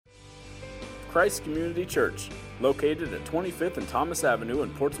Christ Community Church, located at 25th and Thomas Avenue in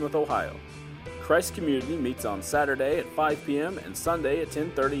Portsmouth, Ohio. Christ Community meets on Saturday at 5 p.m. and Sunday at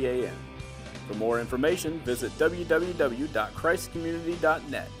 10:30 a.m. For more information, visit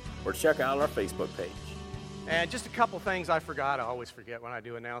www.christcommunity.net or check out our Facebook page. And just a couple things I forgot. I always forget when I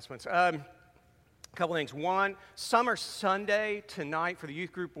do announcements. A couple things. One, Summer Sunday tonight for the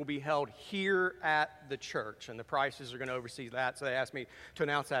youth group will be held here at the church, and the Prices are going to oversee that, so they asked me to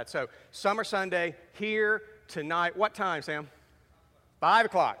announce that. So Summer Sunday here tonight. What time, Sam? 5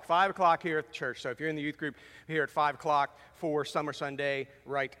 o'clock. 5 o'clock here at the church. So if you're in the youth group, here at 5 o'clock for Summer Sunday,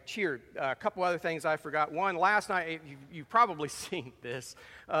 right cheer. A couple other things I forgot. One, last night, you've probably seen this.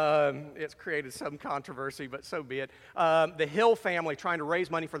 It's created some controversy, but so be it. The Hill family trying to raise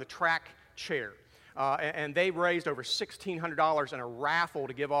money for the track chair. And they raised over $1,600 in a raffle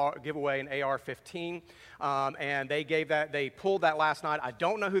to give away an AR-15. And they pulled that last night. I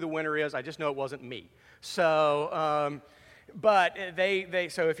don't know who the winner is. I just know it wasn't me. So... But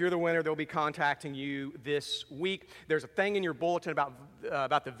so if you're the winner, they'll be contacting you this week. There's a thing in your bulletin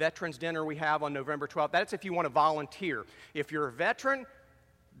about the Veterans Dinner we have on November 12th. That's if you want to volunteer. If you're a veteran,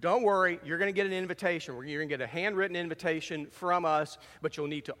 don't worry, you're going to get an invitation. You're going to get a handwritten invitation from us, but you'll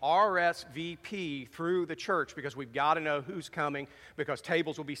need to RSVP through the church because we've got to know who's coming because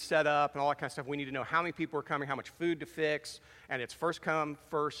tables will be set up and all that kind of stuff. We need to know how many people are coming, how much food to fix, and it's first come,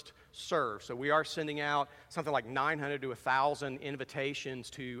 first serve. So we are sending out something like 900 to 1,000 invitations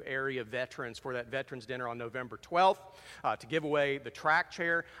to area veterans for that Veterans Dinner on November 12th to give away the track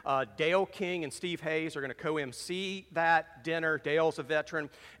chair. Dale King and Steve Hayes are going to co-MC that dinner. Dale's a veteran.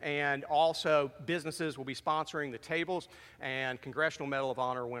 And also businesses will be sponsoring the tables. And Congressional Medal of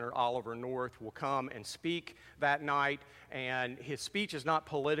Honor winner Oliver North will come and speak that night. And his speech is not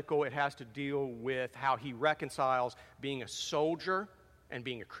political. It has to deal with how he reconciles being a soldier and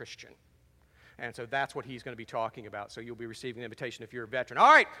being a Christian. And so that's what he's going to be talking about. So you'll be receiving an invitation if you're a veteran.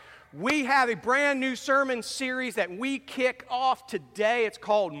 All right, we have a brand new sermon series that we kick off today. It's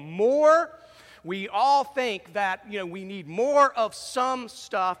called More. We all think that, we need more of some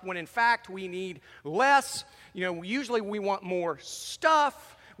stuff when in fact we need less. Usually we want more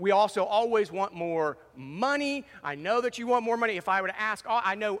stuff. We also always want more money. I know that you want more money. If I were to ask,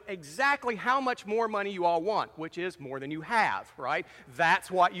 I know exactly how much more money you all want, which is more than you have, right? That's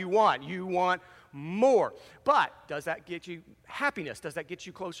what you want. You want more. But does that get you happiness? Does that get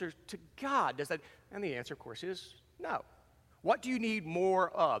you closer to God? And the answer, of course, is no. What do you need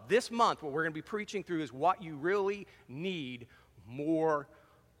more of? This month, what we're going to be preaching through is what you really need more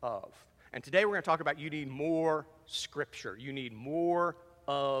of. And today we're going to talk about you need more Scripture. You need more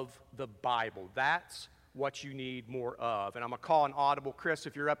of the Bible. That's what you need more of. And I'm going to call an audible. Chris,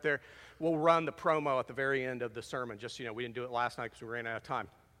 if you're up there, we'll run the promo at the very end of the sermon. Just, we didn't do it last night because we ran out of time.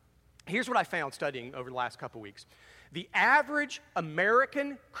 Here's what I found studying over the last couple weeks. The average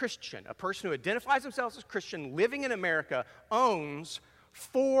American Christian, a person who identifies themselves as Christian living in America, owns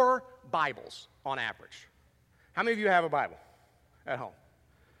 4 Bibles on average. How many of you have a Bible at home?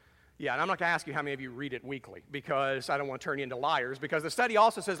 Yeah, and I'm not going to ask you how many of you read it weekly because I don't want to turn you into liars, because the study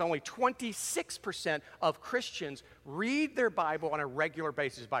also says only 26% of Christians read their Bible on a regular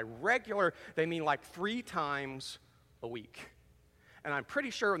basis. By regular, they mean like 3 times a week. And I'm pretty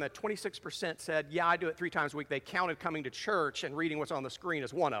sure when that 26% said, yeah, I do it 3 times a week, they counted coming to church and reading what's on the screen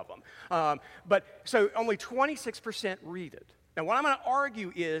as one of them. So only 26% read it. Now, what I'm going to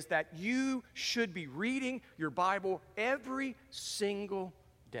argue is that you should be reading your Bible every single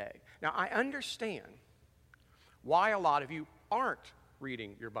day. Now, I understand why a lot of you aren't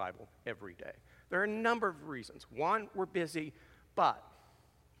reading your Bible every day. There are a number of reasons. One, we're busy, but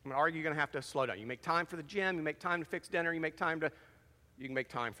I'm going to argue you're going to have to slow down. You make time for the gym, you make time to fix dinner, you can make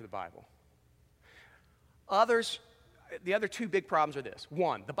time for the Bible. The other 2 big problems are this.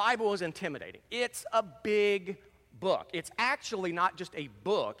 One, the Bible is intimidating. It's a big book. It's actually not just a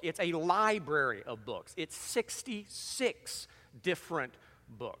book, it's a library of books. It's 66 different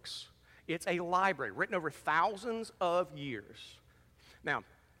books. It's a library written over thousands of years. Now,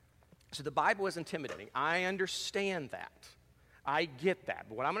 so the Bible is intimidating. I understand that. I get that.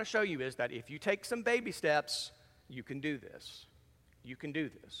 But what I'm going to show you is that if you take some baby steps, you can do this. You can do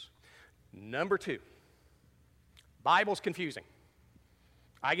this. Number 2, Bible's confusing.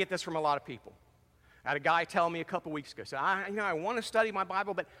 I get this from a lot of people. I had a guy tell me a couple weeks ago, said, I want to study my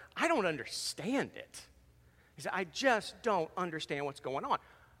Bible, but I don't understand it. He said, I just don't understand what's going on.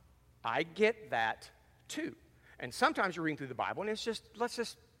 I get that too. And sometimes you're reading through the Bible and it's just, let's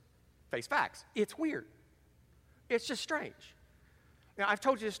just face facts. It's weird. It's just strange. Now, I've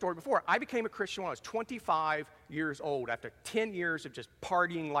told you this story before. I became a Christian when I was 25 years old after 10 years of just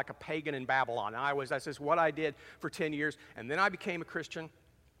partying like a pagan in Babylon. And that's just what I did for 10 years. And then I became a Christian.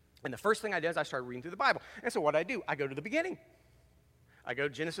 And the first thing I did is I started reading through the Bible. And so what I do, I go to the beginning. I go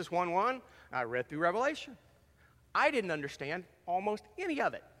to Genesis 1:1. I read through Revelation. I didn't understand almost any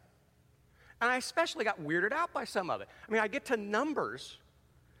of it. And I especially got weirded out by some of it. I mean, I get to Numbers,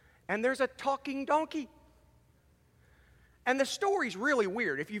 and there's a talking donkey. And the story's really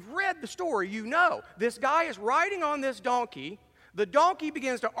weird. If you've read the story, you know. This guy is riding on this donkey. The donkey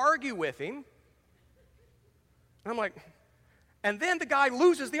begins to argue with him. I'm like, and then the guy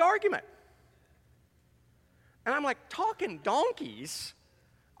loses the argument. And I'm like, talking donkeys?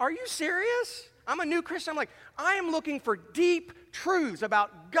 Are you serious? I'm a new Christian. I'm like, I am looking for deep truths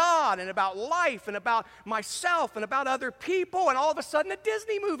about God and about life and about myself and about other people, and all of a sudden a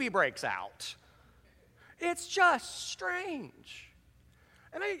Disney movie breaks out. It's just strange.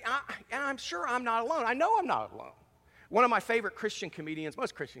 And I'm sure I'm not alone. I know I'm not alone. One of my favorite Christian comedians,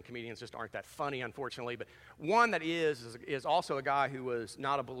 most Christian comedians just aren't that funny, unfortunately, but one that is also a guy who was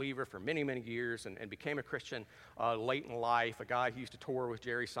not a believer for many, many years and became a Christian late in life, a guy who used to tour with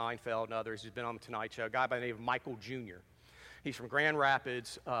Jerry Seinfeld and others, who's been on The Tonight Show, a guy by the name of Michael Jr. He's from Grand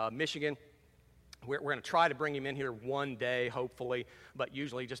Rapids, Michigan. We're going to try to bring him in here one day, hopefully, but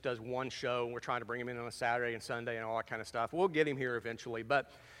usually he just does one show. We're trying to bring him in on a Saturday and Sunday and all that kind of stuff. We'll get him here eventually,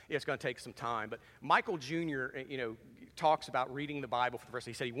 but it's going to take some time. But Michael Jr., talks about reading the Bible for the first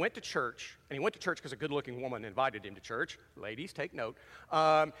time. He said he went to church, and he went to church because a good-looking woman invited him to church. Ladies, take note.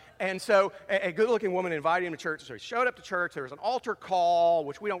 And so a good-looking woman invited him to church, so he showed up to church. There was an altar call,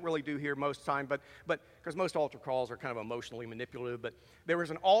 which we don't really do here most of the time, but because most altar calls are kind of emotionally manipulative, but there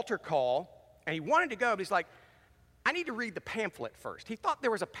was an altar call, and he wanted to go, but he's like, I need to read the pamphlet first. He thought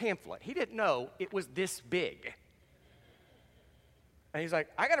there was a pamphlet. He didn't know it was this big. And he's like,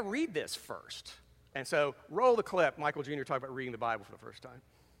 I got to read this first. And so, roll the clip. Michael Jr. talked about reading the Bible for the first time.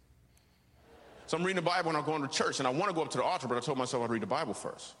 So I'm reading the Bible when I'm going to church, and I want to go up to the altar, but I told myself I'd read the Bible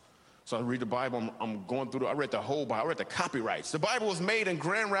first. So I read the Bible. I'm going through I read the whole Bible. I read the copyrights. The Bible was made in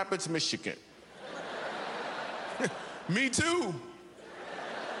Grand Rapids, Michigan. Me too.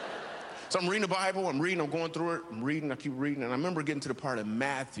 So I'm reading the Bible. I'm going through it. I keep reading, and I remember getting to the part of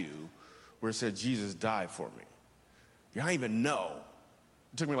Matthew where it said Jesus died for me. Yeah, I didn't even know.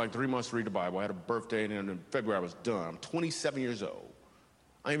 It took me like 3 months to read the Bible. I had a birthday, and in February I was done. I'm 27 years old.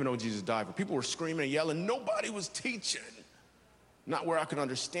 I didn't even know Jesus died for. People were screaming and yelling. Nobody was teaching. Not where I could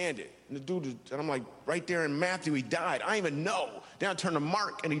understand it. And the dude, and I'm like, right there in Matthew, he died. I didn't even know. Then I turned to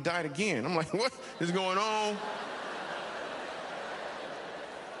Mark, and he died again. I'm like, what is going on?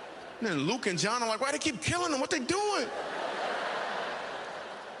 And then Luke and John, I'm like, why do they keep killing them? What they doing?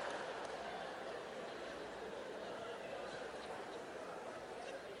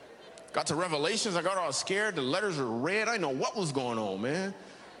 Got to Revelations, I got all scared. The letters were red. I didn't know what was going on, man.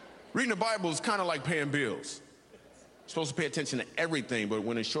 Reading the Bible is kind of like paying bills. You're supposed to pay attention to everything, but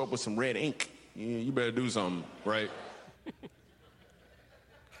when they show up with some red ink, you better do something, right?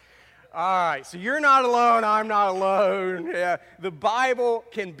 All right, so you're not alone, I'm not alone. Yeah, the Bible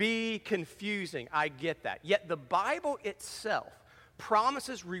can be confusing. I get that. Yet the Bible itself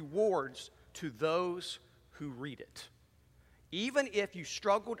promises rewards to those who read it. Even if you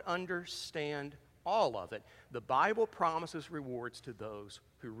struggle to understand all of it, the Bible promises rewards to those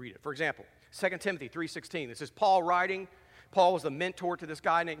who read it. For example, 2 Timothy 3:16, this is Paul writing. Paul was the mentor to this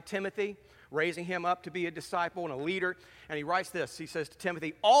guy named Timothy, raising him up to be a disciple and a leader. And he writes this. He says to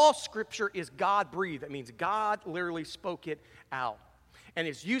Timothy, all Scripture is God-breathed. That means God literally spoke it out. And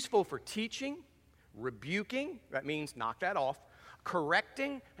it's useful for teaching, rebuking, that means knock that off,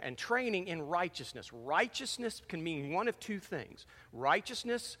 correcting and training in righteousness. Righteousness can mean one of two things.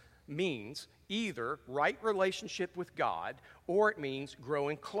 Righteousness means either right relationship with God, or it means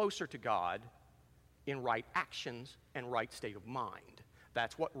growing closer to God in right actions and right state of mind.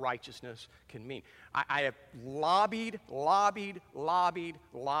 That's what righteousness can mean. I have lobbied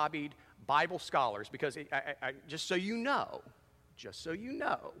Bible scholars because just so you know,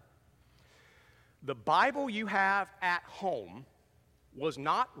 the Bible you have at home was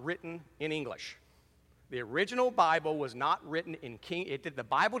not written in English. The original Bible was not written in the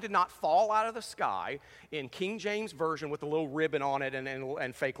Bible did not fall out of the sky in King James Version with a little ribbon on it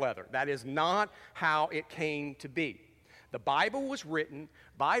and fake leather. That is not how it came to be. The Bible was written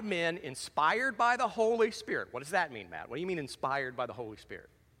by men inspired by the Holy Spirit. What does that mean, Matt? What do you mean inspired by the Holy Spirit?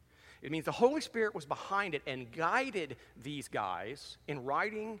 It means the Holy Spirit was behind it and guided these guys in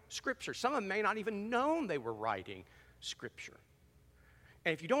writing Scripture. Some of them may not even known they were writing Scripture.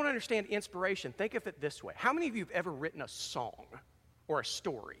 And if you don't understand inspiration, think of it this way. How many of you have ever written a song or a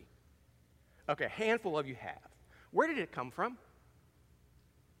story? Okay, a handful of you have. Where did it come from?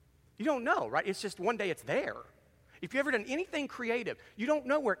 You don't know, right? It's just one day it's there. If you've ever done anything creative, you don't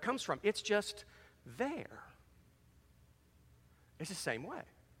know where it comes from. It's just there. It's the same way.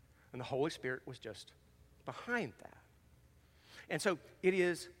 And the Holy Spirit was just behind that. And so it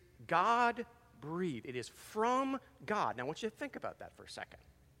is God-breathed. It is from God. Now I want you to think about that for a second.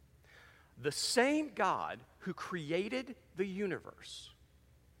 The same God who created the universe,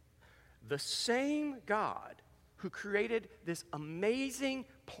 the same God who created this amazing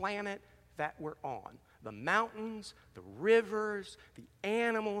planet that we're on, the mountains, the rivers, the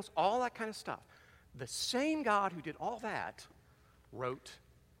animals, all that kind of stuff. The same God who did all that wrote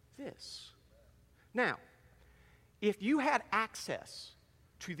this. Now, if you had access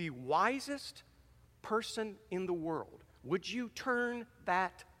to the wisest person in the world, would you turn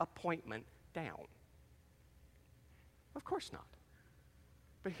that appointment down? Of course not.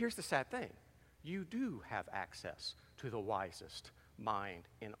 But here's the sad thing. You do have access to the wisest mind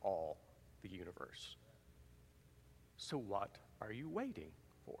in all the universe. So what are you waiting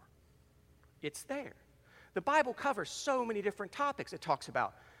for? It's there. The Bible covers so many different topics. It talks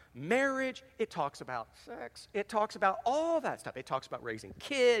about marriage. It talks about sex. It talks about all that stuff. It talks about raising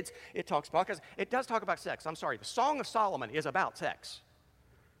kids. It talks about, because it does talk about sex. I'm sorry. The Song of Solomon is about sex.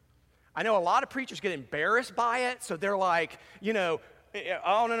 I know a lot of preachers get embarrassed by it, so they're like,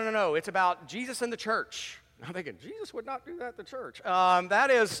 oh, no. It's about Jesus and the church. I'm thinking, Jesus would not do that at the church. That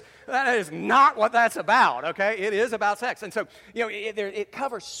is not what that's about, okay? It is about sex. And so, it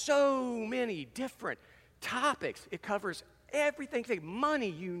covers so many different topics. It covers everything, money,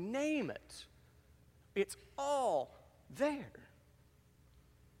 you name it. It's all there.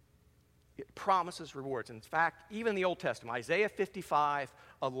 It promises rewards. In fact, even in the Old Testament, Isaiah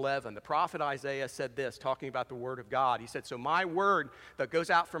 55:11, the prophet Isaiah said this, talking about the word of God. He said, so my word that goes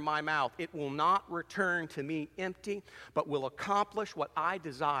out from my mouth, it will not return to me empty, but will accomplish what I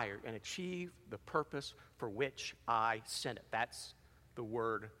desire and achieve the purpose for which I sent it. That's the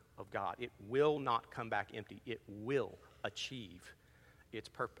word of God. It will not come back empty. It will achieve its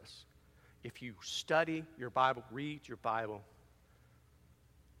purpose. If you study your Bible, read your Bible,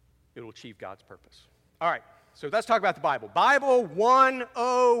 it will achieve God's purpose. All right, so let's talk about the Bible. Bible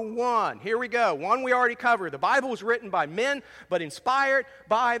 101. Here we go. One we already covered. The Bible was written by men, but inspired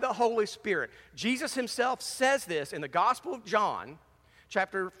by the Holy Spirit. Jesus himself says this in the Gospel of John,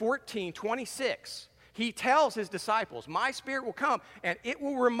 chapter 14:26. He tells his disciples, my Spirit will come, and it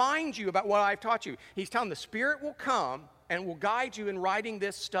will remind you about what I've taught you. He's telling them the Spirit will come and will guide you in writing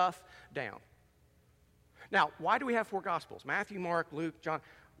this stuff down. Now, why do we have 4 Gospels? Matthew, Mark, Luke, John.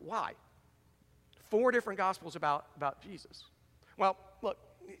 Why? 4 different Gospels about Jesus. Well, look,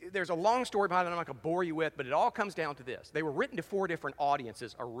 there's a long story behind it I'm not going to bore you with, but it all comes down to this. They were written to 4 different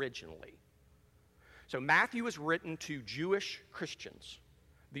audiences originally. So Matthew was written to Jewish Christians.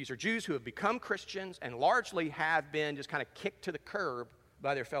 These are Jews who have become Christians and largely have been just kind of kicked to the curb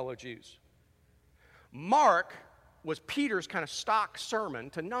by their fellow Jews. Mark was Peter's kind of stock sermon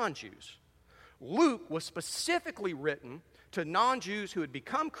to non-Jews. Luke was specifically written to non-Jews who had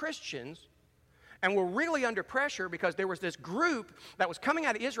become Christians and were really under pressure because there was this group that was coming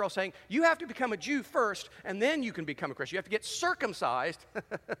out of Israel saying, you have to become a Jew first and then you can become a Christian. You have to get circumcised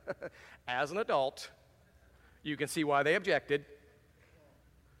as an adult. You can see why they objected.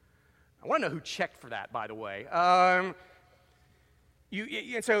 I want to know who checked for that, by the way. And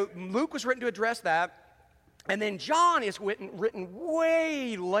so Luke was written to address that. And then John is written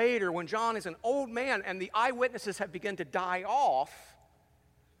way later when John is an old man and the eyewitnesses have begun to die off.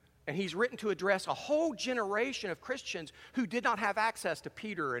 And he's written to address a whole generation of Christians who did not have access to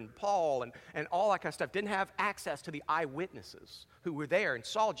Peter and Paul and all that kind of stuff, didn't have access to the eyewitnesses who were there and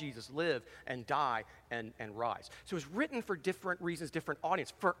saw Jesus live and die and rise. So it was written for different reasons, different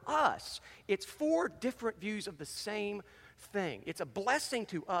audience. For us, it's 4 different views of the same thing. It's a blessing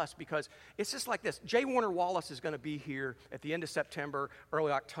to us because it's just like this. J. Warner Wallace is going to be here at the end of September,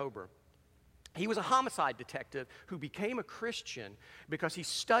 early October. He was a homicide detective who became a Christian because he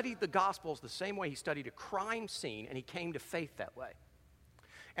studied the Gospels the same way he studied a crime scene, and he came to faith that way.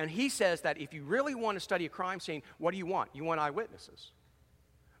 And he says that if you really want to study a crime scene, what do you want? You want eyewitnesses.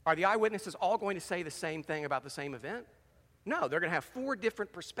 Are the eyewitnesses all going to say the same thing about the same event? No, they're going to have 4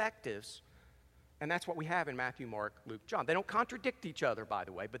 different perspectives. And that's what we have in Matthew, Mark, Luke, John. They don't contradict each other, by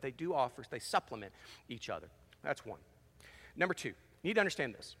the way, but they supplement each other. That's one. Number 2, you need to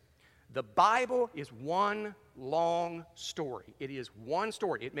understand this. The Bible is one long story. It is one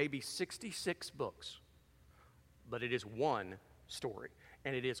story. It may be 66 books, but it is one story.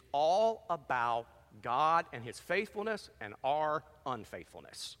 And it is all about God and his faithfulness and our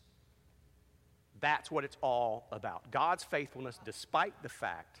unfaithfulness. That's what it's all about. God's faithfulness despite the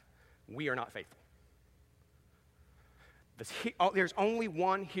fact we are not faithful. There's only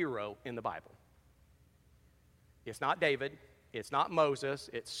one hero in the Bible. It's not David. It's not Moses.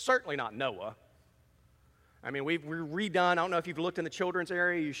 It's certainly not Noah. I mean, we're redone. I don't know if you've looked in the children's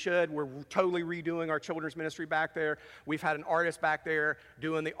area. You should. We're totally redoing our children's ministry back there. We've had an artist back there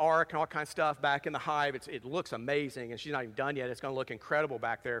doing the ark and all kinds of stuff back in the hive. It looks amazing, and she's not even done yet. It's going to look incredible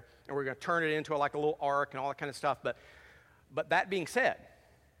back there, and we're going to turn it into like a little ark and all that kind of stuff. But that being said,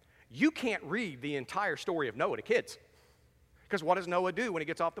 you can't read the entire story of Noah to kids, because what does Noah do when he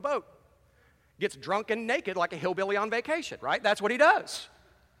gets off the boat? Gets drunk and naked like a hillbilly on vacation, right? That's what he does.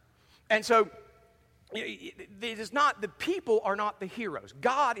 And so it is not, the people are not the heroes.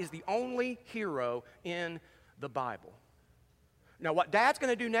 God is the only hero in the Bible. Now, what Dad's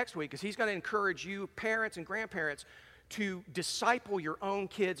going to do next week is he's going to encourage you, parents and grandparents, to disciple your own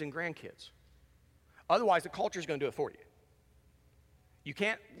kids and grandkids. Otherwise, the culture is going to do it for you. You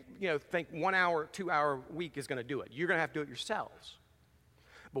can't, think 1 hour, 2 hour week is going to do it. You're going to have to do it yourselves.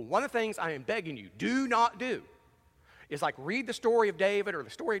 But one of the things I am begging you, do not do, is like read the story of David or the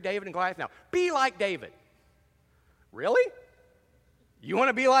story of David and Goliath. Now, be like David. Really? You want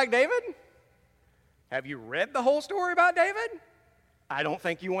to be like David? Have you read the whole story about David? I don't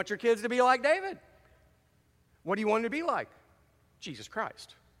think you want your kids to be like David. What do you want them to be like? Jesus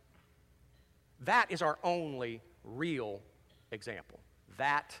Christ. That is our only real example.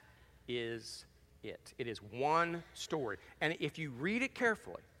 That is it. It is one story. And if you read it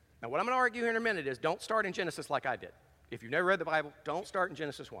carefully, now what I'm going to argue here in a minute is don't start in Genesis like I did. If you've never read the Bible, don't start in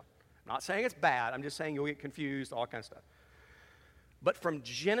Genesis 1. I'm not saying it's bad. I'm just saying you'll get confused, all kinds of stuff. But from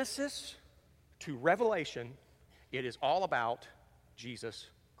Genesis to Revelation, it is all about Jesus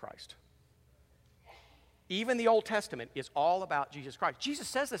Christ. Even the Old Testament is all about Jesus Christ. Jesus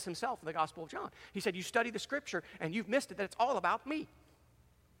says this himself in the Gospel of John. He said, you study the Scripture and you've missed it, that it's all about me.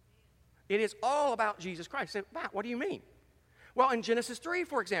 It is all about Jesus Christ. You say, Matt, what do you mean? Well, in Genesis 3,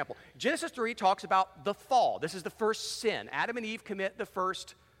 for example, Genesis 3 talks about the fall. This is the first sin. Adam and Eve commit the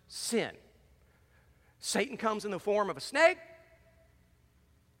first sin. Satan comes in the form of a snake,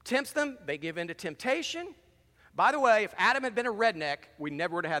 tempts them, they give in to temptation. By the way, if Adam had been a redneck, we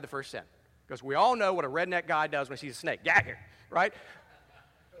never would have had the first sin. Because we all know what a redneck guy does when he sees a snake. Yeah, here, right?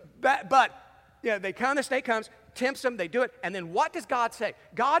 But they come, the snake comes, tempts them, they do it, and then what does God say?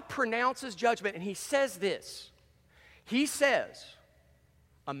 God pronounces judgment, and he says this. He says,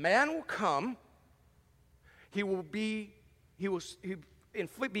 a man will come, he will be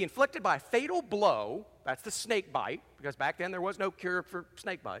inflicted by a fatal blow. That's the snake bite, because back then there was no cure for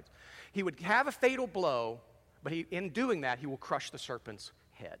snake bites. He would have a fatal blow, but in doing that, he will crush the serpent's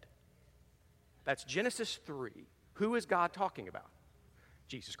head. That's Genesis 3. Who is God talking about?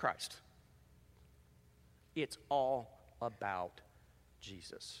 Jesus Christ. It's all about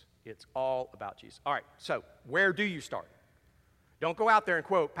Jesus. It's all about Jesus. All right, so where do you start? Don't go out there and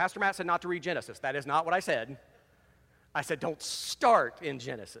quote, Pastor Matt said not to read Genesis. That is not what I said. I said don't start in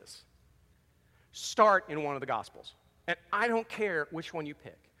Genesis. Start in one of the Gospels. And I don't care which one you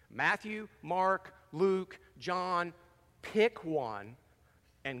pick. Matthew, Mark, Luke, John, pick one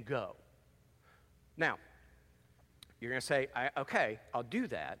and go. Now, you're going to say, okay, I'll do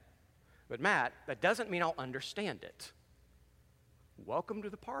that. But Matt, that doesn't mean I'll understand it. Welcome to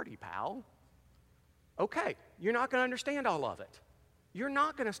the party, pal. Okay, you're not going to understand all of it. You're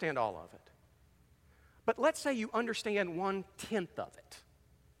not going to understand all of it. But let's say you understand 1/10 of it.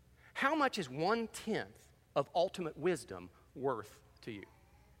 How much is 1/10 of ultimate wisdom worth to you?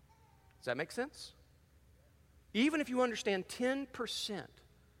 Does that make sense? Even if you understand 10%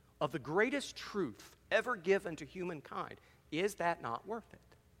 of the greatest truth ever given to humankind, is that not worth it?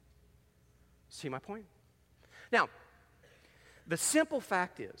 See my point? Now, the simple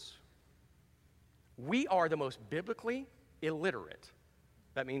fact is, we are the most biblically illiterate,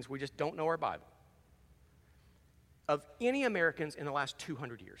 that means we just don't know our Bible, of any Americans in the last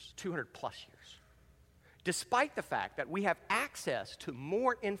 200 years, 200 plus years. Despite the fact that we have access to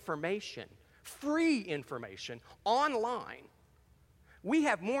more information, free information, online, we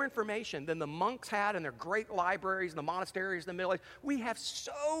have more information than the monks had in their great libraries and the monasteries in the Middle Ages. We have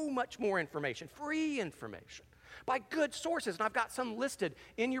so much more information, free information, by good sources. And I've got some listed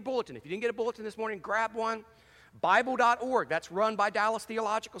in your bulletin. If you didn't get a bulletin this morning, grab one. Bible.org, that's run by Dallas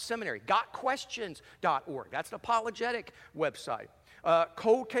Theological Seminary. GotQuestions.org, that's an apologetic website.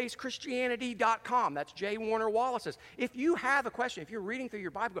 ColdCaseChristianity.com, that's J. Warner Wallace's. If you have a question, if you're reading through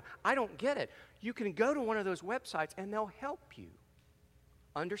your Bible, go, I don't get it, you can go to one of those websites and they'll help you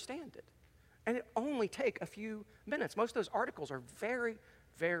understand it. And it only take a few minutes. Most of those articles are very,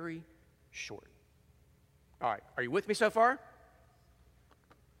 very short. All right, are you with me so far?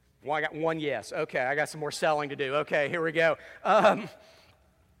 Well, I got one yes. Okay, I got some more selling to do. Okay, here we go. Okay,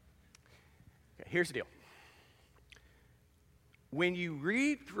 here's the deal. When you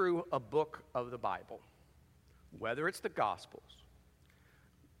read through a book of the Bible, whether it's the Gospels,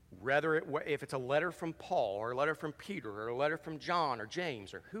 if it's a letter from Paul or a letter from Peter or a letter from John or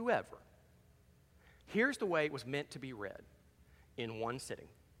James or whoever, here's the way it was meant to be read: in one sitting.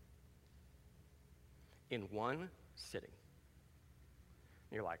 In one sitting.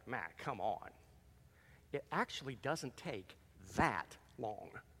 And you're like, Matt, come on. It actually doesn't take that long.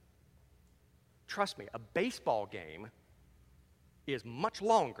 Trust me, a baseball game is much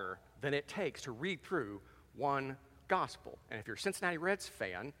longer than it takes to read through one gospel. And if you're a Cincinnati Reds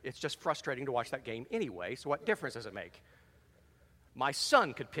fan, it's just frustrating to watch that game anyway, so what difference does it make? My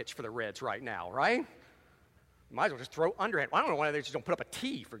son could pitch for the Reds right now, right? Might as well just throw underhand. I don't know why they just don't put up a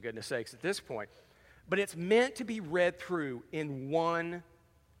T, for goodness sakes, at this point. But it's meant to be read through in one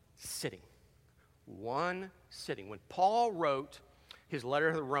sitting. One sitting. When Paul wrote his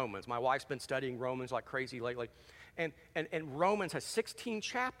letter to the Romans, my wife's been studying Romans like crazy lately, and Romans has 16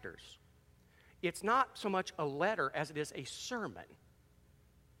 chapters. It's not so much a letter as it is a sermon.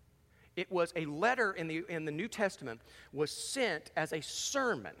 It was a letter in the New Testament was sent as a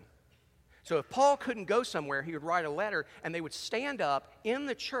sermon. So if Paul couldn't go somewhere, he would write a letter, and they would stand up in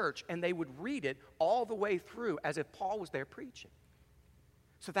the church, and they would read it all the way through as if Paul was there preaching.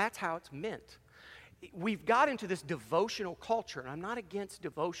 So that's how it's meant. We've got into this devotional culture, and I'm not against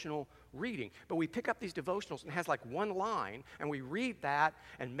devotional reading, but we pick up these devotionals, and it has like one line, and we read that,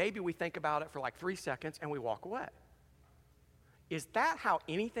 and maybe we think about it for like 3 seconds, and we walk away. Is that how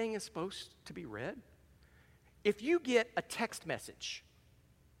anything is supposed to be read? If you get a text message,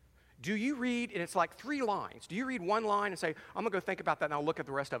 do you read, and it's like 3 lines, do you read one line and say, I'm going to go think about that and I'll look at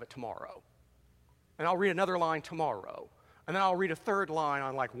the rest of it tomorrow? And I'll read another line tomorrow. And then I'll read a third line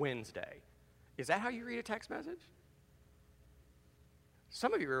on like Wednesday. Is that how you read a text message?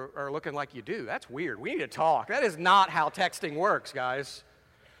 Some of you are looking like you do. That's weird. We need to talk. That is not how texting works, guys.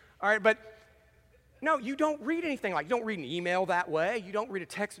 All right, but no, you don't read anything like, you don't read an email that way. You don't read a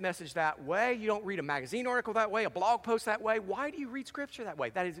text message that way. You don't read a magazine article that way, a blog post that way. Why do you read Scripture that way?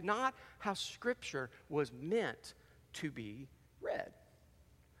 That is not how Scripture was meant to be read.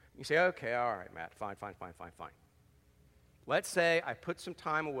 You say, okay, all right, Matt, fine. Let's say I put some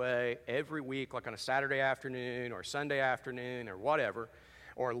time away every week, like on a Saturday afternoon or Sunday afternoon or whatever,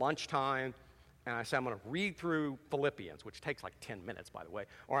 or lunchtime, and I say I'm going to read through Philippians, which takes like 10 minutes, by the way,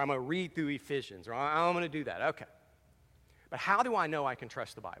 or I'm going to read through Ephesians, or I'm going to do that. Okay. But how do I know I can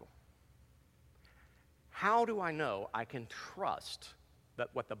trust the Bible? How do I know I can trust that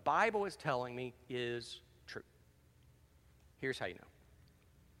what the Bible is telling me is true? Here's how you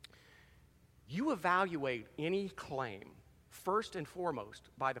know. You evaluate any claim first and foremost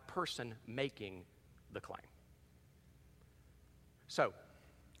by the person making the claim. So,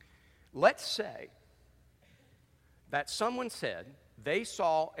 let's say that someone said they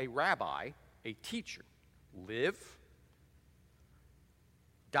saw a rabbi, a teacher, live,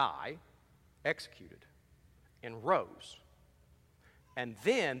 die, executed, and rose. And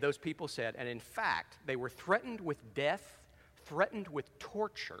then those people said, and in fact, they were threatened with death, threatened with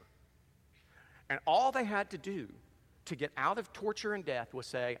torture. And all they had to do to get out of torture and death was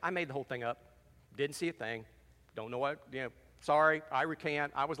say, I made the whole thing up, didn't see a thing, don't know what, sorry, I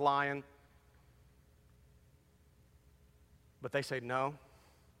recant, I was lying. But they say, no,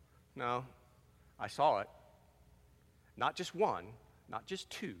 I saw it. Not just one, not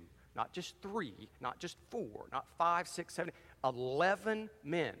just two, not just three, not just 4, not 5, 6, 7, 11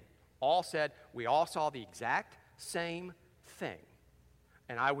 men all said, we all saw the exact same thing.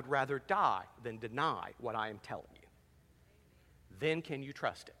 And I would rather die than deny what I am telling you. Then can you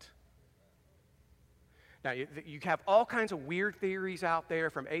trust it? Now, you have all kinds of weird theories out there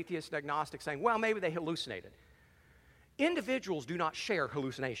from atheists and agnostics saying, well, maybe they hallucinated. Individuals do not share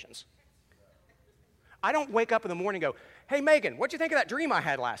hallucinations. I don't wake up in the morning and go, hey, Megan, what'd you think of that dream I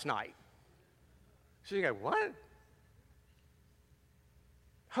had last night? So you go, what?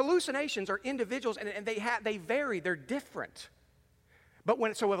 Hallucinations are individuals, and they vary, they're different. But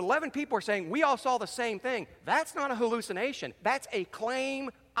if 11 people are saying, we all saw the same thing, that's not a hallucination. That's a claim,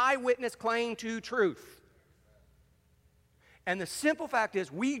 eyewitness claim to truth. And the simple fact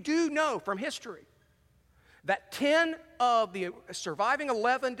is, we do know from history that 10 of the surviving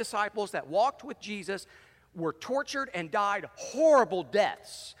 11 disciples that walked with Jesus were tortured and died horrible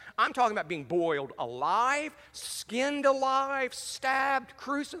deaths. I'm talking about being boiled alive, skinned alive, stabbed,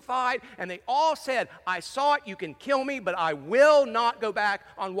 crucified, and they all said, I saw it, you can kill me, but I will not go back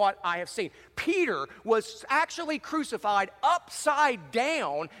on what I have seen. Peter was actually crucified upside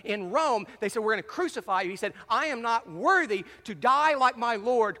down in Rome. They said, we're going to crucify you. He said, I am not worthy to die like my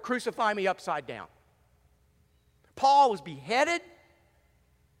Lord, crucify me upside down. Paul was beheaded.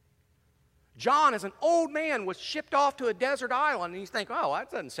 John, as an old man, was shipped off to a desert island, and you think, oh, that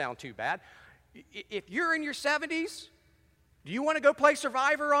doesn't sound too bad. If you're in your 70s, do you want to go play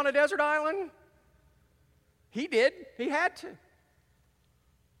Survivor on a desert island? He did. He had to.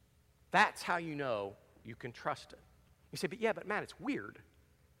 That's how you know you can trust it. You say, but man, it's weird.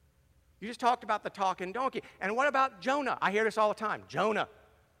 You just talked about the talking donkey. And what about Jonah? I hear this all the time. Jonah.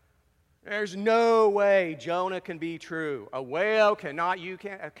 There's no way Jonah can be true. A whale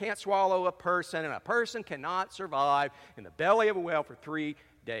can't swallow a person, and a person cannot survive in the belly of a whale for 3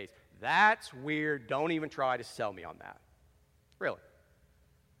 days. That's weird. Don't even try to sell me on that. Really.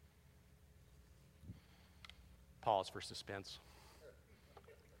 Pause for suspense.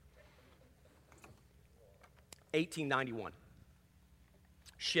 1891.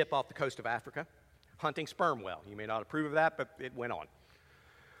 Ship off the coast of Africa, hunting sperm whale. You may not approve of that, but it went on.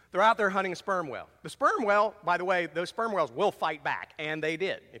 They're out there hunting a sperm whale. The sperm whale, by the way, those sperm whales will fight back, and they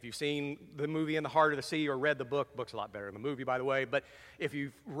did. If you've seen the movie In the Heart of the Sea or read the book's a lot better than the movie, by the way, but if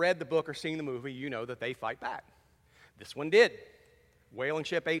you've read the book or seen the movie, you know that they fight back. This one did. Whaling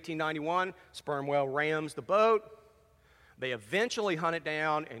ship 1891, sperm whale rams the boat. They eventually hunt it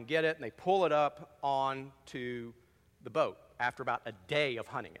down and get it, and they pull it up onto the boat after about a day of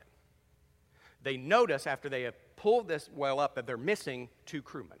hunting it. They notice after they have pulled this whale up that they're missing 2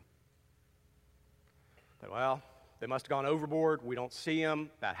 crewmen. But, well, they must have gone overboard. We don't see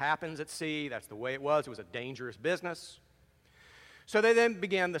them. That happens at sea. That's the way it was. It was a dangerous business. So they then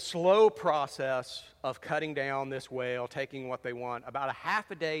began the slow process of cutting down this whale, taking what they want. About a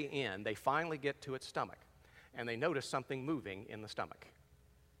half a day in, they finally get to its stomach, and they notice something moving in the stomach.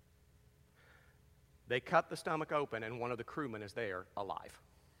 They cut the stomach open, and one of the crewmen is there alive.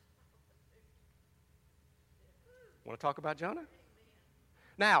 Want to talk about Jonah?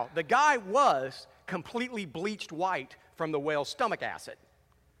 Now, the guy was completely bleached white from the whale's stomach acid.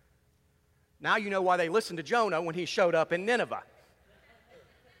 Now you know why they listened to Jonah when he showed up in Nineveh.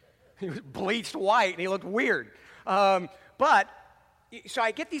 He was bleached white, and he looked weird. So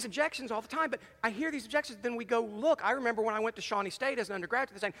I get these objections all the time, but I hear these objections, then we go look. I remember when I went to Shawnee State as an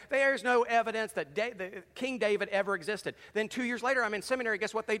undergraduate, they're saying, there's no evidence that King David ever existed. Then 2 years later, I'm in seminary,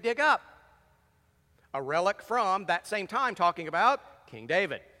 guess what they dig up? A relic from that same time talking about King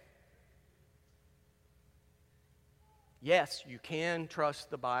David. Yes, you can trust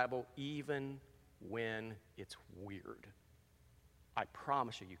the Bible even when it's weird. I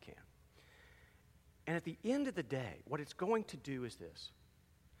promise you can. And at the end of the day, what it's going to do is this.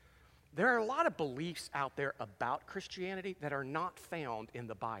 There are a lot of beliefs out there about Christianity that are not found in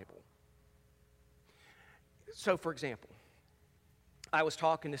the Bible. So, for example, I was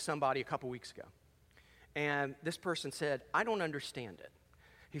talking to somebody a couple weeks ago, and this person said, I don't understand it.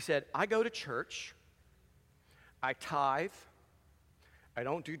 He said, I go to church, I tithe, I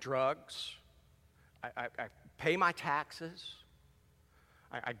don't do drugs, I pay my taxes,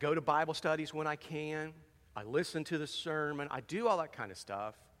 I go to Bible studies when I can, I listen to the sermon, I do all that kind of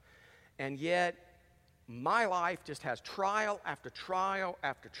stuff, and yet my life just has trial after trial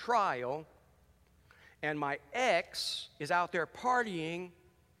after trial, and my ex is out there partying,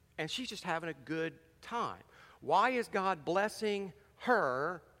 and she's just having a good time. Why is God blessing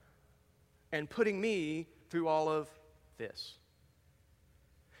her and putting me through all of this?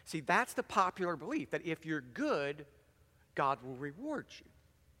 See, that's the popular belief, that if you're good, God will reward you.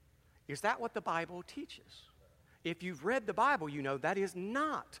 Is that what the Bible teaches? If you've read the Bible, you know that is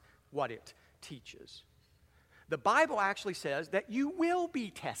not what it teaches. The Bible actually says that you will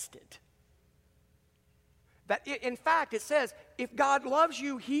be tested. In fact, it says, if God loves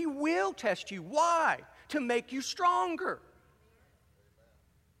you, He will test you. Why? To make you stronger.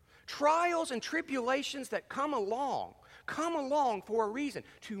 Trials and tribulations that come along for a reason,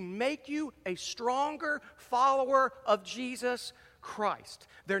 to make you a stronger follower of Jesus Christ.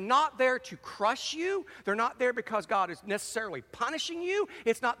 They're not there to crush you. They're not there because God is necessarily punishing you.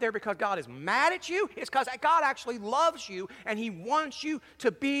 It's not there because God is mad at you. It's because God actually loves you, and He wants you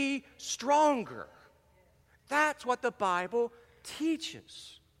to be stronger. That's what the Bible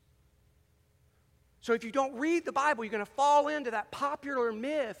teaches. So if you don't read the Bible, you're going to fall into that popular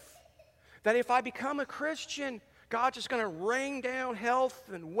myth that if I become a Christian, God's just going to rain down health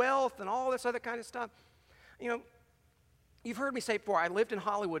and wealth and all this other kind of stuff. You know, You've heard me say before, I lived in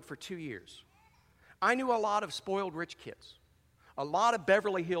Hollywood for 2 years. I knew a lot of spoiled rich kids, a lot of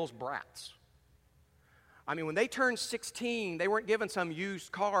Beverly Hills brats. I mean, when they turned 16, they weren't given some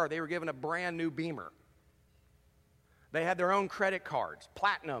used car, they were given a brand new Beamer. They had their own credit cards,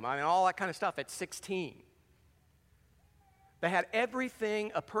 platinum, I mean, all that kind of stuff at 16. They had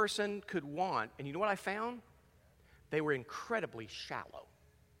everything a person could want, and you know what I found? They were incredibly shallow.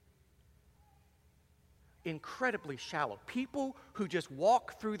 Incredibly shallow. People who just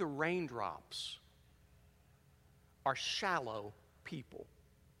walk through the raindrops are shallow people.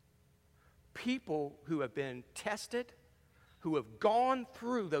 People who have been tested, who have gone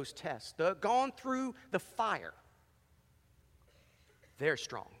through those tests, gone through the fire, they're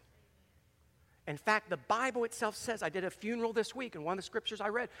strong. In fact, the Bible itself says, I did a funeral this week, and one of the scriptures I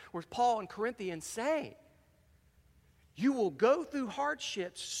read was Paul in Corinthians saying, you will go through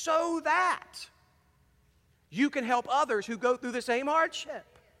hardships so that you can help others who go through the same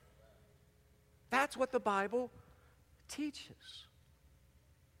hardship. That's what the Bible teaches.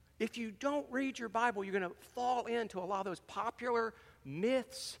 If you don't read your Bible, you're going to fall into a lot of those popular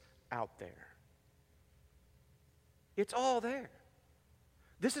myths out there. It's all there.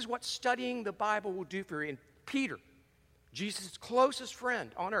 This is what studying the Bible will do for you. And Peter, Jesus' closest friend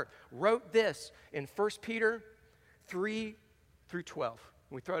on earth, wrote this in 1 Peter 3 through 12.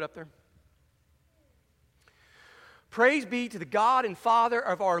 Can we throw it up there? Praise be to the God and Father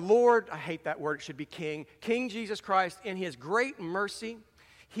of our Lord, I hate that word, it should be King Jesus Christ. In his great mercy,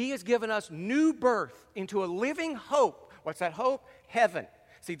 he has given us new birth into a living hope. What's that hope? Heaven.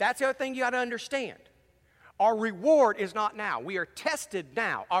 See, that's the other thing you got to understand. Our reward is not now. We are tested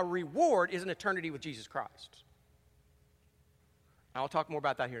now. Our reward is an eternity with Jesus Christ. I'll talk more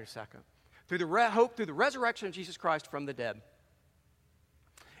about that here in a second. Through the hope, through the resurrection of Jesus Christ from the dead,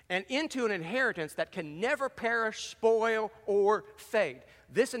 and into an inheritance that can never perish, spoil, or fade.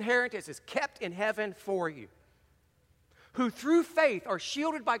 This inheritance is kept in heaven for you, who through faith are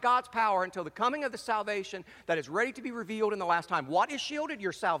shielded by God's power until the coming of the salvation that is ready to be revealed in the last time. What is shielded?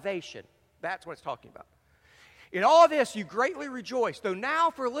 Your salvation. That's what it's talking about. In all this you greatly rejoice, though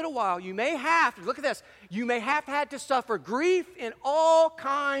now for a little while you may have, look at this, you may have had to suffer grief in all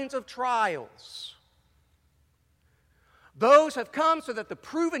kinds of trials. Those have come so that the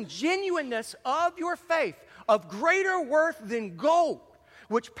proven genuineness of your faith, of greater worth than gold,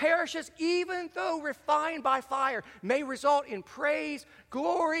 which perishes even though refined by fire, may result in praise,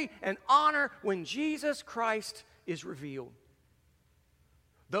 glory, and honor when Jesus Christ is revealed.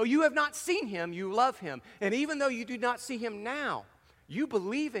 Though you have not seen him, you love him. And even though you do not see him now, you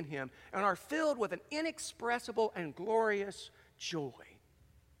believe in him and are filled with an inexpressible and glorious joy.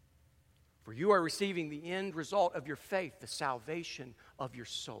 For you are receiving the end result of your faith, the salvation of your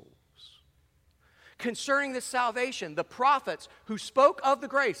souls. Concerning this salvation, the prophets who spoke of the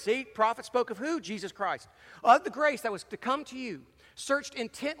grace, see, prophets spoke of who? Jesus Christ. Of the grace that was to come to you, searched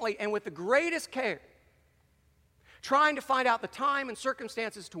intently and with the greatest care, trying to find out the time and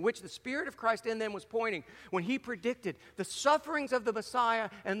circumstances to which the Spirit of Christ in them was pointing when he predicted the sufferings of the Messiah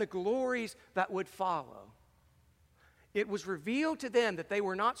and the glories that would follow. It was revealed to them that they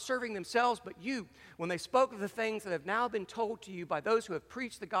were not serving themselves but you when they spoke of the things that have now been told to you by those who have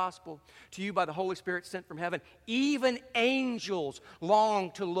preached the gospel to you by the Holy Spirit sent from heaven. Even angels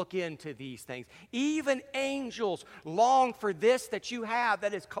long to look into these things. Even angels long for this that you have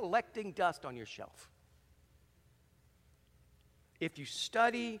that is collecting dust on your shelf. If you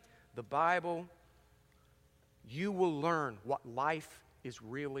study the Bible, you will learn what life is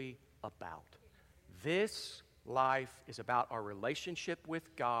really about. This life is about our relationship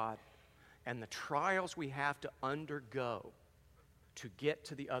with God and the trials we have to undergo to get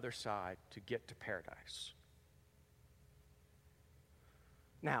to the other side, to get to paradise.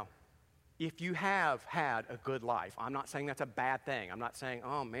 Now, if you have had a good life, I'm not saying that's a bad thing. I'm not saying,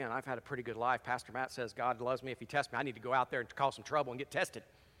 oh man, I've had a pretty good life. Pastor Matt says God loves me. If he tests me, I need to go out there and cause some trouble and get tested.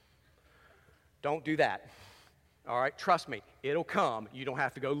 Don't do that. All right? Trust me, it'll come. You don't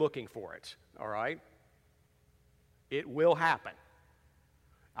have to go looking for it. All right? It will happen.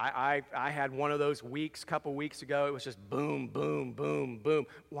 I had one of those weeks, a couple weeks ago. It was just boom, boom, boom, boom.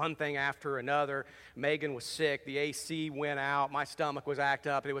 One thing after another. Megan was sick. The AC went out. My stomach was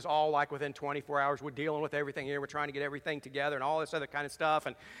acting up. It was all like within 24 hours. We're dealing with everything here. We're trying to get everything together and all this other kind of stuff.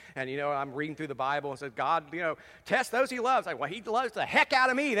 And you know, I'm reading through the Bible and says, God, you know, test those he loves. Well, he loves the heck out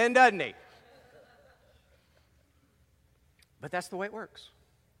of me then, doesn't he? But that's the way it works.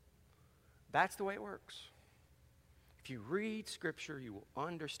 That's the way it works. If you read Scripture, you will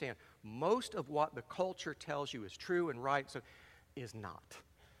understand most of what the culture tells you is true and right is not.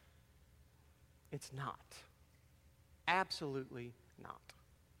 It's not. Absolutely not.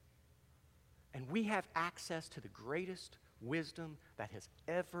 And we have access to the greatest wisdom that has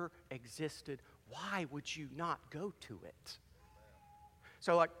ever existed. Why would you not go to it?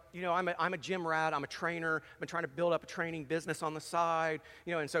 So, like, you know, I'm a gym rat. I'm a trainer. I've been trying to build up a training business on the side.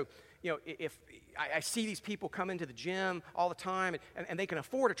 You know, and so, you know, if I see these people come into the gym all the time, and they can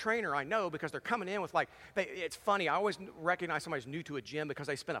afford a trainer, I know, because they're coming in with, like, it's funny. I always recognize somebody's new to a gym because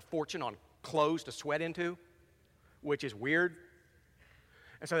they spend a fortune on clothes to sweat into, which is weird.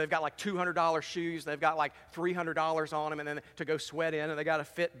 And so they've got like $200 shoes, they've got like $300 on them, and then to go sweat in, and they got a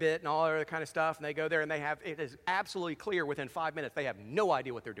Fitbit and all that other kind of stuff, and they go there, and it is absolutely clear within 5 minutes they have no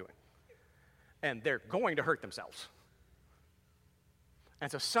idea what they're doing. And they're going to hurt themselves.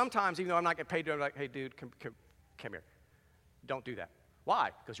 And so sometimes, even though I'm not getting paid, I'm like, hey, dude, come here. Don't do that.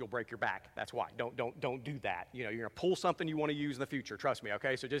 Why? Because you'll break your back. That's why. Don't do that. You know, you're going to pull something you want to use in the future. Trust me,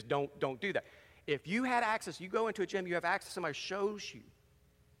 okay? So just don't do that. If you had access, you go into a gym, you have access, somebody shows you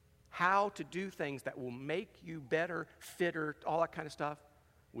how to do things that will make you better, fitter, all that kind of stuff,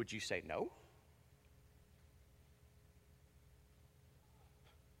 would you say no?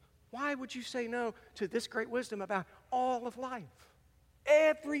 Why would you say no to this great wisdom about all of life?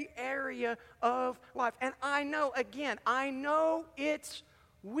 Every area of life. And I know it's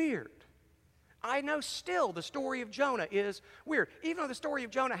weird. I know still the story of Jonah is weird, even though the story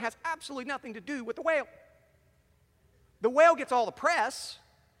of Jonah has absolutely nothing to do with the whale. The whale gets all the press.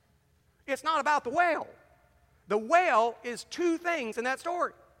 It's not about the whale. The whale is two things in that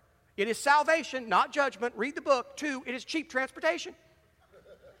story. It is salvation, not judgment. Read the book. 2, it is cheap transportation.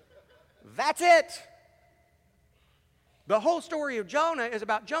 That's it. The whole story of Jonah is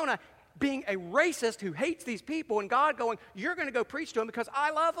about Jonah being a racist who hates these people, and God going, you're going to go preach to them because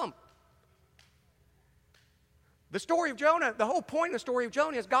I love them. The story of Jonah, the whole point of the story of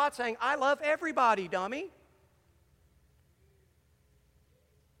Jonah is God saying, I love everybody, dummy.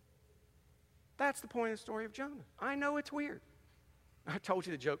 That's the point of the story of Jonah. I know it's weird. I told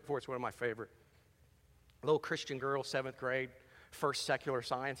you the joke before. It's one of my favorite. A little Christian girl, 7th grade, first secular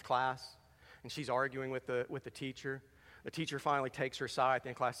science class, and she's arguing with the teacher. The teacher finally takes her aside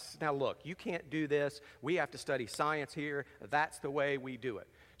in class and says, now look, you can't do this. We have to study science here. That's the way we do it.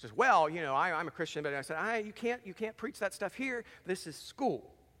 She says, well, you know, I'm a Christian, but I said, you can't preach that stuff here. This is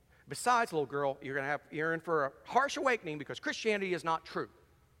school. Besides, little girl, you're in for a harsh awakening because Christianity is not true.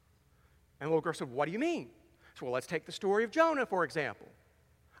 And the little girl said, what do you mean? So, well, let's take the story of Jonah, for example.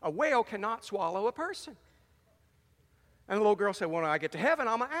 A whale cannot swallow a person. And the little girl said, well, when I get to heaven,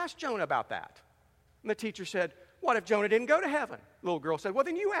 I'm going to ask Jonah about that. And the teacher said, what if Jonah didn't go to heaven? The little girl said, well,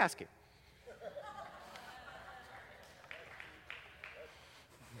 then you ask him.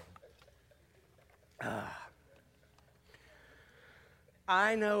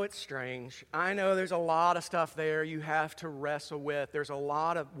 I know it's strange. I know there's a lot of stuff there you have to wrestle with. There's a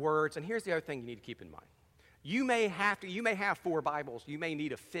lot of words. And here's the other thing you need to keep in mind. You may have 4 Bibles. You may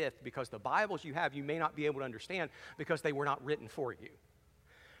need a 5th because the Bibles you have, you may not be able to understand because they were not written for you.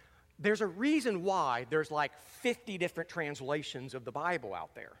 There's a reason why there's like 50 different translations of the Bible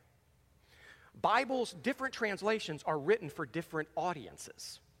out there. Bibles, different translations are written for different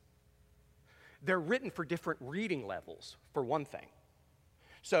audiences. They're written for different reading levels, for one thing.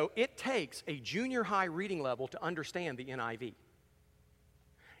 So it takes a junior high reading level to understand the NIV.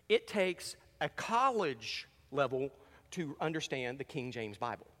 It takes a college level to understand the King James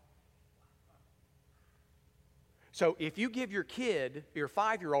Bible. So if you give your kid, your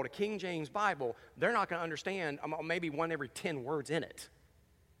 5-year-old, a King James Bible, they're not going to understand maybe 1 every 10 words in it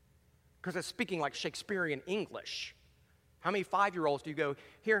because it's speaking like Shakespearean English. How many 5-year-olds do you go,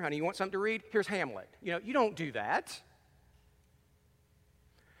 here, honey, you want something to read? Here's Hamlet. You know, you don't do that.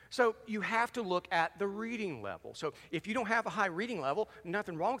 So you have to look at the reading level. So if you don't have a high reading level,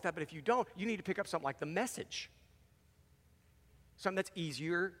 nothing wrong with that, but if you don't, you need to pick up something like The Message. Something that's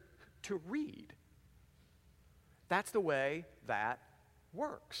easier to read. That's the way that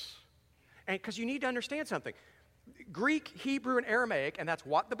works. And because you need to understand something. Greek, Hebrew, and Aramaic, and that's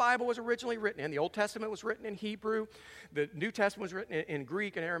what the Bible was originally written in. The Old Testament was written in Hebrew. The New Testament was written in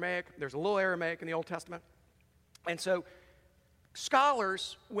Greek and Aramaic. There's a little Aramaic in the Old Testament. And so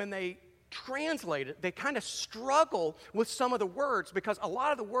scholars, when they translate it, they kind of struggle with some of the words because a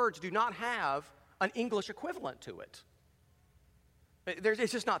lot of the words do not have an English equivalent to it.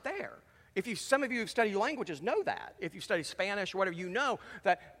 It's just not there. Some of you who've studied languages know that. If you study Spanish or whatever, you know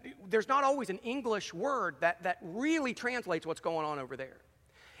that there's not always an English word that really translates what's going on over there.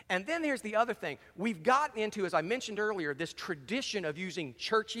 And then there's the other thing. We've gotten into, as I mentioned earlier, this tradition of using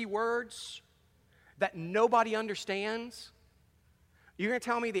churchy words that nobody understands. You're going to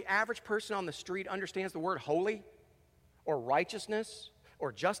tell me the average person on the street understands the word holy? or righteousness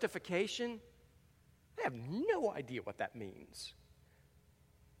or justification. They have no idea what that means.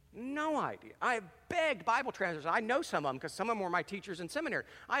 No idea. I have begged Bible translators, I know some of them because some of them were my teachers in seminary.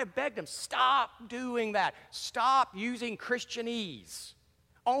 I have begged them, stop doing that. Stop using Christianese.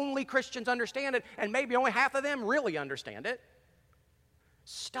 Only Christians understand it, and maybe only half of them really understand it.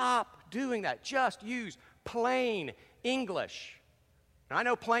 Stop doing that. Just use plain English. And I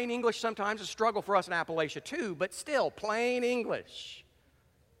know plain English sometimes is a struggle for us in Appalachia too, but still, plain English.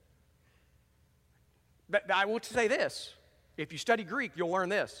 But I will say this. If you study Greek, you'll learn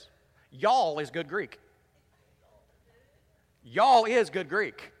this. Y'all is good Greek. Y'all is good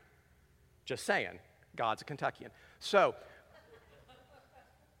Greek. Just saying. God's a Kentuckian. So,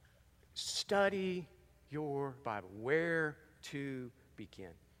 study your Bible. Where to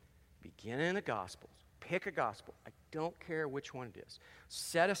begin? Begin in the Gospels. Pick a Gospel. I don't care which one it is.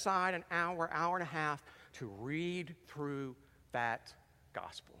 Set aside an hour, hour and a half to read through that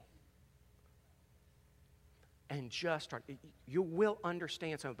Gospel. And just start. You will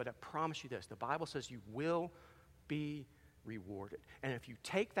understand something, but I promise you this. The Bible says you will be rewarded. And if you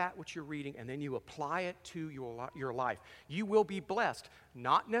take that which you're reading and then you apply it to your life, you will be blessed.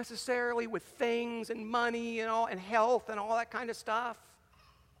 Not necessarily with things and money and all and health and all that kind of stuff,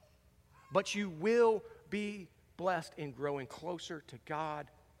 but you will be blessed in growing closer to God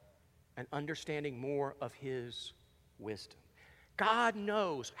and understanding more of His wisdom. God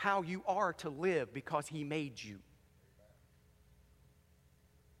knows how you are to live because He made you.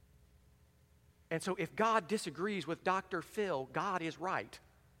 And so if God disagrees with Dr. Phil, God is right.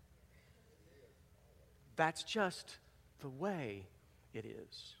 That's just the way it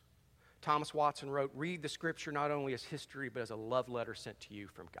is. Thomas Watson wrote, "Read the Scripture not only as history, but as a love letter sent to you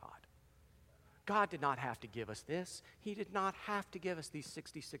from God." God did not have to give us this. He did not have to give us these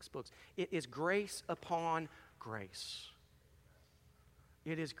 66 books. It is grace upon grace.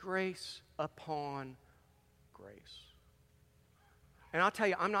 It is grace upon grace. And I'll tell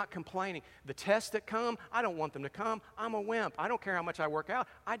you, I'm not complaining. The tests that come, I don't want them to come. I'm a wimp. I don't care how much I work out.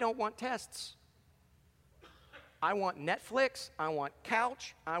 I don't want tests. I want Netflix. I want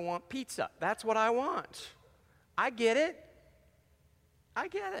couch. I want pizza. That's what I want. I get it. I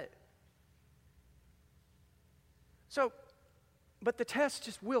get it. So, but the tests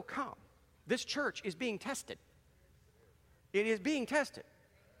just will come. This church is being tested. It is being tested.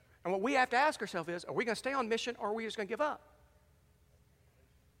 And what we have to ask ourselves is, are we going to stay on mission or are we just going to give up?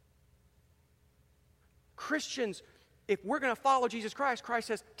 Christians, if we're going to follow Jesus Christ, Christ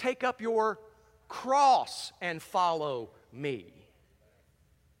says, take up your cross and follow me.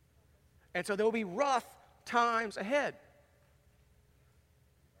 And so there will be rough times ahead.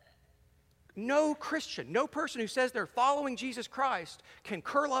 No Christian, no person who says they're following Jesus Christ can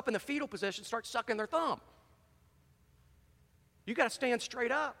curl up in the fetal position and start sucking their thumb. You got to stand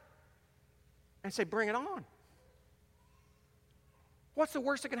straight up and say, bring it on. What's the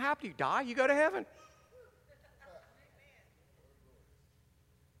worst that can happen to you? Die, you go to heaven.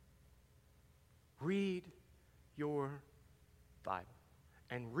 Read your Bible.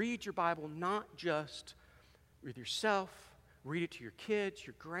 And read your Bible not just with yourself, read it to your kids,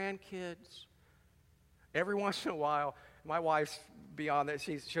 your grandkids. Every once in a while, my wife's beyond that.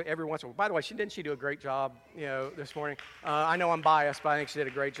 She every once in a while. By the way, didn't she do a great job, this morning? I know I'm biased, but I think she did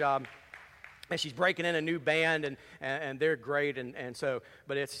a great job. And she's breaking in a new band, and they're great. And so,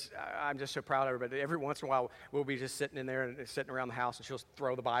 but I'm just so proud of her. But every once in a while, we'll be just sitting in there and sitting around the house, and she'll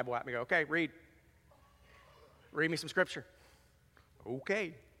throw the Bible at me and go, okay, read me some scripture.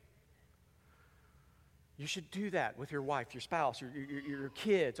 Okay. You should do that with your wife, your spouse, your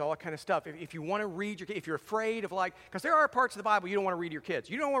kids, all that kind of stuff. If you want to read if you're afraid of because there are parts of the Bible you don't want to read to your kids.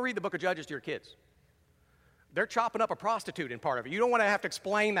 You don't want to read the book of Judges to your kids. They're chopping up a prostitute in part of it. You don't want to have to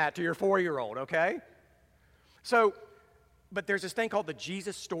explain that to your 4-year-old, okay? So, but there's this thing called the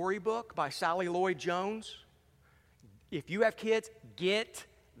Jesus Storybook by Sally Lloyd Jones. If you have kids, get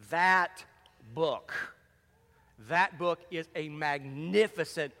that book. That book is a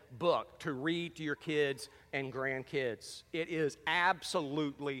magnificent book to read to your kids and grandkids. It is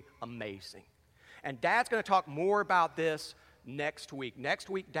absolutely amazing. And Dad's going to talk more about this next week. Next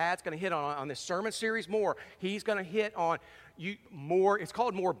week, Dad's going to hit on this sermon series more. He's going to hit on more. It's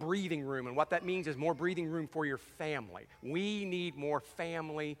called More Breathing Room. And what that means is more breathing room for your family. We need more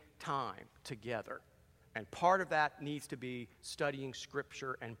family time together. And part of that needs to be studying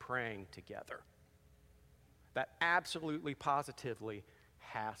Scripture and praying together. That absolutely, positively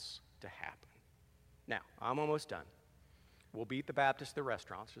has to happen. Now, I'm almost done. We'll beat the Baptists to the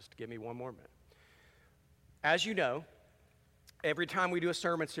restaurants. Just give me one more minute. As you know, Every time we do a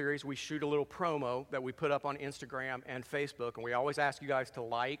sermon series, we shoot a little promo that we put up on Instagram and Facebook, and we always ask you guys to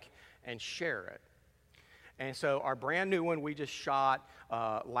like and share it. And so our brand new one we just shot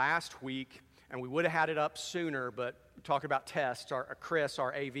last week, and we would have had it up sooner, but talking about tests, Chris,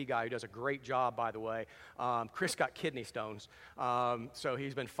 our AV guy, who does a great job, by the way, Chris got kidney stones, so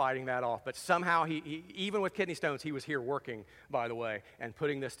he's been fighting that off. But somehow, he even with kidney stones, he was here working, by the way, and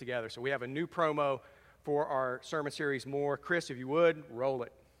putting this together. So we have a new promo for our sermon series, More. Chris, if you would, roll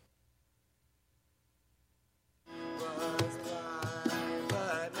it.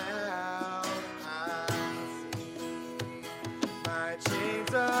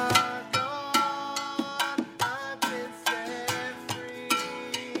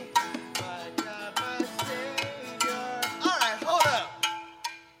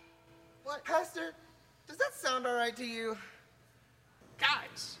 All right to you?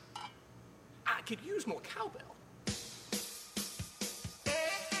 Guys, I could use more cowbell.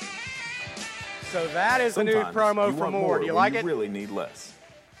 So that is the new promo for More. Do you like it? You really need less.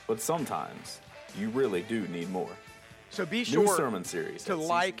 But sometimes you really do need more. So be sure new sermon series to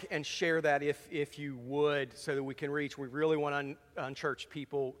like and share that if you would, so that we can reach. We really want unchurched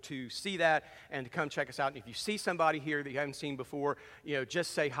people to see that and to come check us out. And if you see somebody here that you haven't seen before,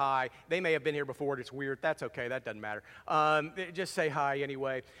 just say hi. They may have been here before. It's weird. That's okay. That doesn't matter. Just say hi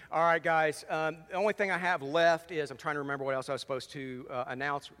anyway. All right, guys. The only thing I have left is I'm trying to remember what else I was supposed to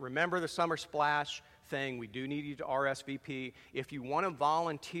announce. Remember the Summer Splash thing. We do need you to RSVP. If you want to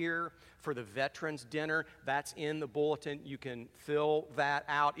volunteer for the Veterans Dinner, that's in the bulletin. You can fill that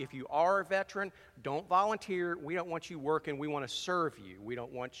out. If you are a veteran, don't volunteer. We don't want you working. We want to serve you. We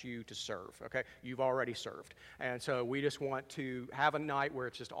don't want you to serve, okay? You've already served. And so we just want to have a night where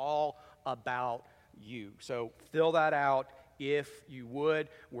it's just all about you. So fill that out if you would.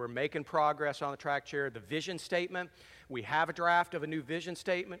 We're making progress on the track chair. The vision statement. We have a draft of a new vision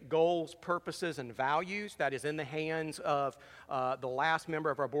statement, goals, purposes, and values that is in the hands of the last member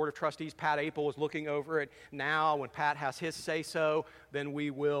of our Board of Trustees. Pat Apel is looking over it now. When Pat has his say-so, then we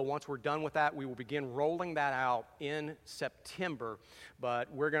will, once we're done with that, we will begin rolling that out in September. But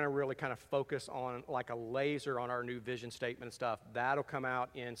we're going to really kind of focus on like a laser on our new vision statement and stuff. That'll come out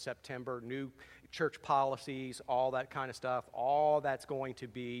in September. New church policies, all that kind of stuff. All that's going to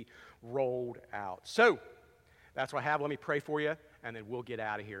be rolled out. So that's what I have. Let me pray for you, and then we'll get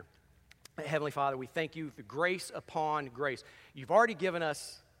out of here. Heavenly Father, we thank you for grace upon grace. You've already given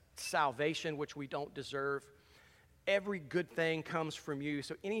us salvation, which we don't deserve. Every good thing comes from you,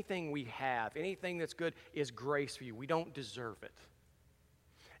 so anything we have, anything that's good, is grace for you. We don't deserve it.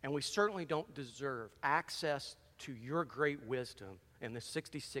 And we certainly don't deserve access to your great wisdom in the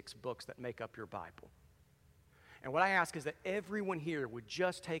 66 books that make up your Bible. And what I ask is that everyone here would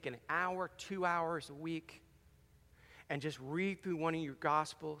just take an hour, 2 hours a week, and just read through one of your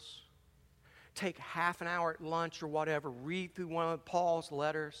Gospels. Take half an hour at lunch or whatever, read through one of Paul's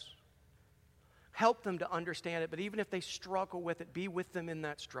letters. Help them to understand it, but even if they struggle with it, be with them in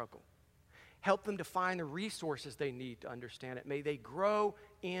that struggle. Help them to find the resources they need to understand it. May they grow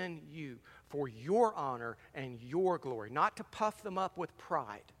in you for your honor and your glory, not to puff them up with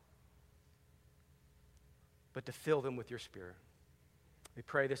pride, but to fill them with your Spirit. We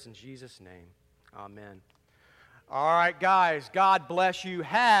pray this in Jesus' name. Amen. All right, guys, God bless you.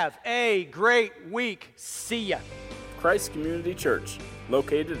 Have a great week. See ya. Christ Community Church,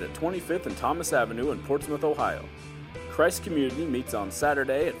 located at 25th and Thomas Avenue in Portsmouth, Ohio. Christ Community meets on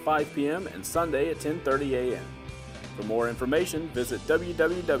Saturday at 5 p.m. and Sunday at 10:30 a.m. For more information, visit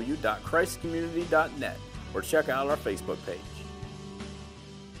www.christcommunity.net or check out our Facebook page.